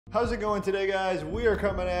How's it going today, guys? We are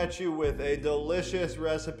coming at you with a delicious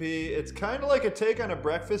recipe. It's kind of like a take on a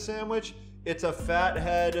breakfast sandwich. It's a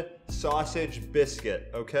Fathead sausage biscuit,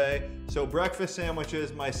 okay? So breakfast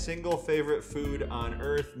sandwiches, my single favorite food on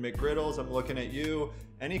earth. McGriddles, I'm looking at you.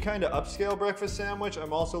 Any kind of upscale breakfast sandwich,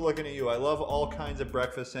 I'm also looking at you. I love all kinds of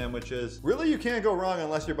breakfast sandwiches. Really, you can't go wrong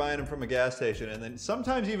unless you're buying them from a gas station, and then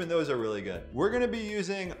sometimes even those are really good. We're gonna be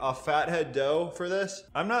using a Fathead dough for this.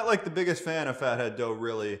 I'm not like the biggest fan of Fathead dough,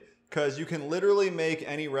 really, because you can literally make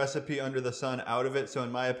any recipe under the sun out of it, so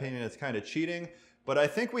in my opinion, it's kind of cheating. But I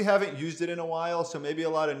think we haven't used it in a while, so maybe a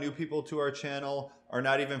lot of new people to our channel are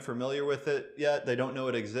not even familiar with it yet. They don't know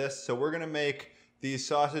it exists. So we're gonna make these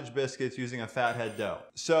sausage biscuits using a Fathead dough.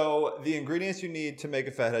 So the ingredients you need to make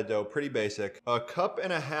a Fathead dough, pretty basic. 1.5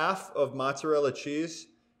 cups of mozzarella cheese,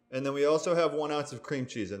 and then we also have 1 ounce of cream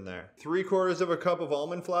cheese in there. 3/4 cup of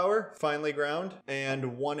almond flour, finely ground,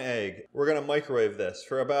 and 1 egg. We're gonna microwave this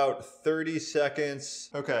for about 30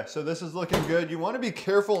 seconds. Okay, so this is looking good. You wanna be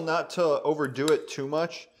careful not to overdo it too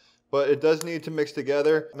much, but it does need to mix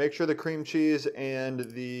together. Make sure the cream cheese and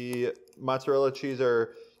the mozzarella cheese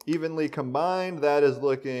are evenly combined. That is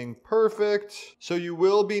looking perfect. So you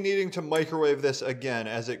will be needing to microwave this again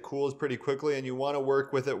as it cools pretty quickly, and you want to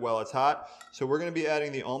work with it while it's hot. So we're going to be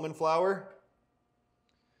adding the almond flour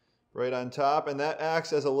right on top, and that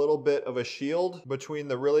acts as a little bit of a shield between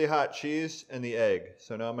the really hot cheese and the egg.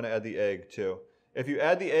 So now I'm going to add the egg too. If you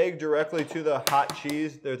add the egg directly to the hot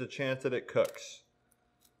cheese, there's a chance that it cooks.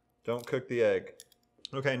 Don't cook the egg.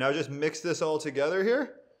 Okay, now just mix this all together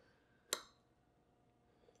here.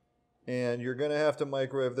 And you're gonna have to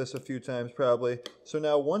microwave this a few times probably. So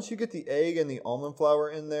now once you get the egg and the almond flour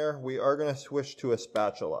in there, we are gonna switch to a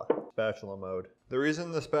spatula mode. The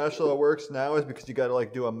reason the spatula works now is because you gotta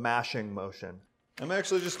like do a mashing motion. I'm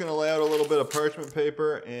actually just gonna lay out a little bit of parchment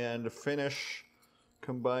paper and finish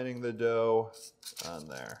combining the dough on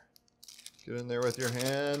there. Get in there with your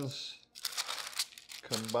hands,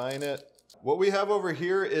 combine it. What we have over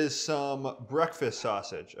here is some breakfast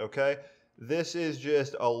sausage, okay? This is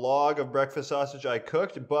just a log of breakfast sausage I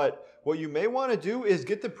cooked, but what you may want to do is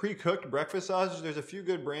get the pre-cooked breakfast sausage. There's a few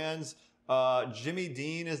good brands. Jimmy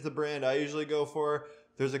Dean is the brand I usually go for.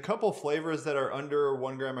 There's a couple flavors that are under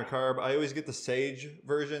 1 gram of carb. I always get the sage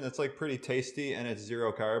version. That's like pretty tasty and it's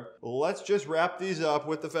 0 carb. Let's just wrap these up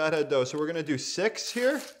with the Fathead dough. So we're gonna do 6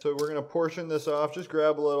 here. So we're gonna portion this off. Just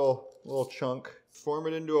grab a little chunk, form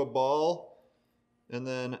it into a ball. And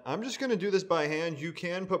then I'm just gonna do this by hand. You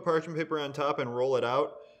can put parchment paper on top and roll it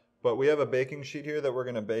out, but we have a baking sheet here that we're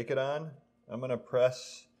gonna bake it on. I'm gonna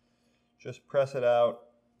just press it out,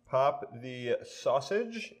 pop the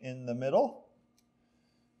sausage in the middle,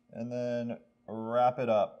 and then wrap it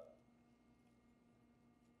up.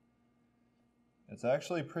 It's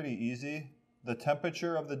actually pretty easy. The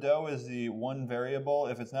temperature of the dough is the one variable.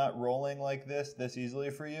 If it's not rolling like this easily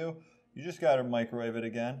for you, you just gotta microwave it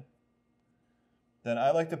again. Then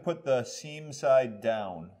I like to put the seam side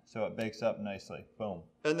down so it bakes up nicely. Boom.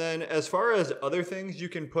 And then as far as other things you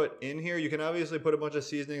can put in here, you can obviously put a bunch of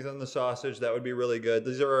seasonings on the sausage. That would be really good.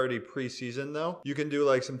 These are already pre-seasoned though. You can do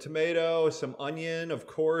like some tomato, some onion, of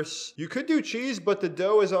course. You could do cheese, but the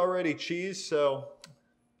dough is already cheese, so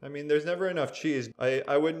I mean, there's never enough cheese.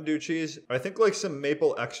 I wouldn't do cheese. I think like some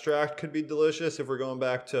maple extract could be delicious if we're going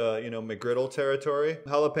back to, you know, McGriddle territory.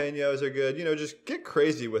 Jalapenos are good. You know, just get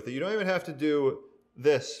crazy with it. You don't even have to do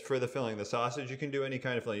this for the filling. The sausage, you can do any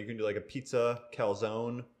kind of filling. You can do like a pizza,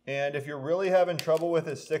 calzone. And if you're really having trouble with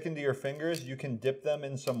it sticking to your fingers, you can dip them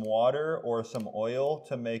in some water or some oil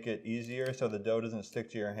to make it easier so the dough doesn't stick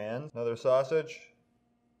to your hands. Another sausage.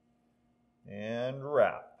 And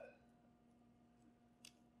wrap.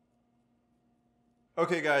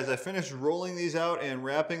 Okay guys, I finished rolling these out and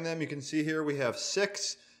wrapping them. You can see here we have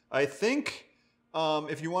 6. I think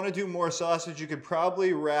if you want to do more sausage, you could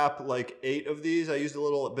probably wrap like 8 of these. I used a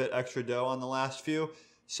little bit extra dough on the last few.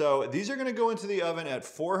 So these are going to go into the oven at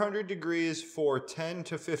 400 degrees for 10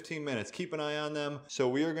 to 15 minutes. Keep an eye on them. So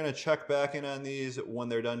we are going to check back in on these when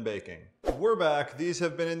they're done baking. We're back. These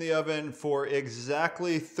have been in the oven for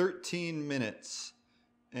exactly 13 minutes.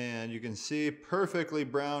 And you can see perfectly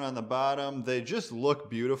brown on the bottom. They just look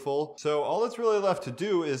beautiful. So all that's really left to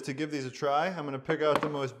do is to give these a try. I'm gonna pick out the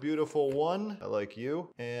most beautiful one. I like you.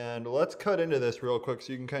 And let's cut into this real quick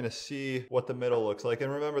so you can kind of see what the middle looks like. And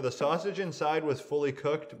remember, the sausage inside was fully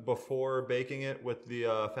cooked before baking it with the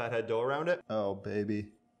Fathead dough around it. Oh,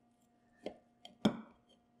 baby.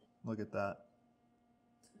 Look at that.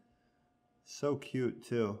 So cute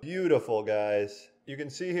too. Beautiful, guys. You can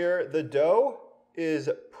see here, the dough is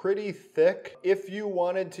pretty thick. If you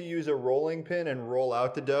wanted to use a rolling pin and roll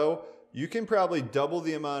out the dough, You can probably double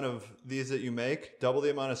the amount of these that you make, double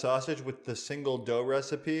the amount of sausage with the single dough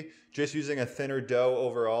recipe, just using a thinner dough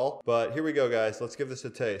overall. But here we go, guys. Let's give this a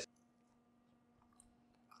taste.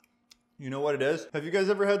 You know what it is? Have you guys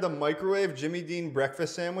ever had the microwave Jimmy Dean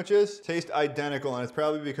breakfast sandwiches? Taste identical, and it's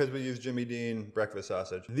probably because we use Jimmy Dean breakfast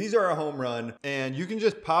sausage. These are a home run, and you can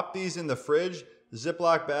just pop these in the fridge,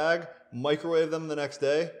 Ziploc bag, microwave them the next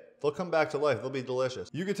day. They'll come back to life. They'll be delicious.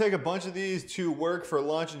 You could take a bunch of these to work for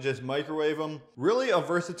lunch and just microwave them. Really a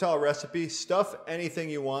versatile recipe. Stuff anything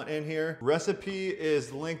you want in here. Recipe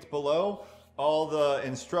is linked below. All the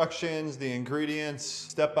instructions, the ingredients,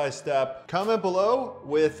 step by step. Comment below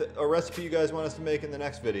with a recipe you guys want us to make in the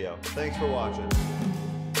next video. Thanks for watching.